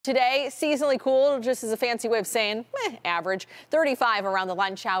Today, seasonally cool, just as a fancy way of saying average. 35 around the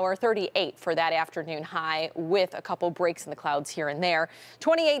lunch hour, 38 for that afternoon high with a couple breaks in the clouds here and there.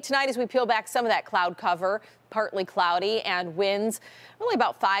 28 tonight as we peel back some of that cloud cover. Partly cloudy and winds only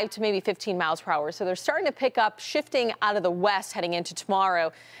about 5 to maybe 15 miles per hour. So they're starting to pick up, shifting out of the west heading into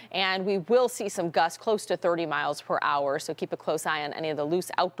tomorrow. And we will see some gusts close to 30 miles per hour. So keep a close eye on any of the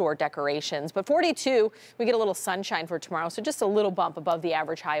loose outdoor decorations. But 42, we get a little sunshine for tomorrow. So just a little bump above the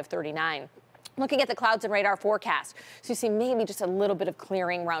average high of 39. Looking at the clouds and radar forecast, so you see maybe just a little bit of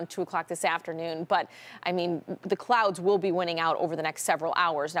clearing around 2 o'clock this afternoon. But I mean, the clouds will be winning out over the next several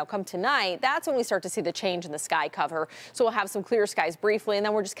hours. Now, come tonight, that's when we start to see the change in the sky cover. So we'll have some clear skies briefly, and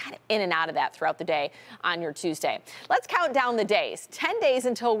then we're just kind of in and out of that throughout the day on your Tuesday. Let's count down the days. 10 days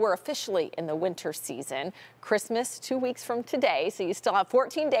until we're officially in the winter season. Christmas 2 weeks from today, so you still have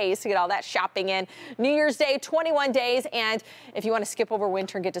 14 days to get all that shopping in. New Year's Day, 21 days, and if you want to skip over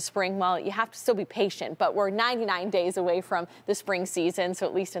winter and get to spring, well, you have to still be patient, but we're 99 days away from the spring season, so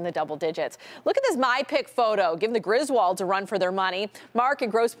at least in the double digits. Look at this My Pick photo, giving the Griswolds a run for their money. Mark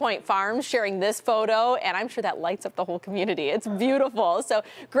at Grosse Pointe Farms sharing this photo, and I'm sure that lights up the whole community. It's beautiful, so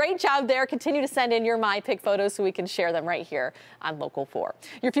great job there. Continue to send in your My Pick photos so we can share them right here on Local 4.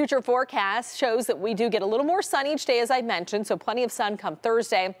 Your future forecast shows that we do get a little more sun each day, as I mentioned, so plenty of sun come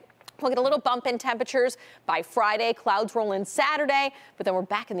Thursday. We'll get a little bump in temperatures by Friday. Clouds roll in Saturday, but then we're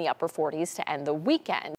back in the upper 40s to end the weekend.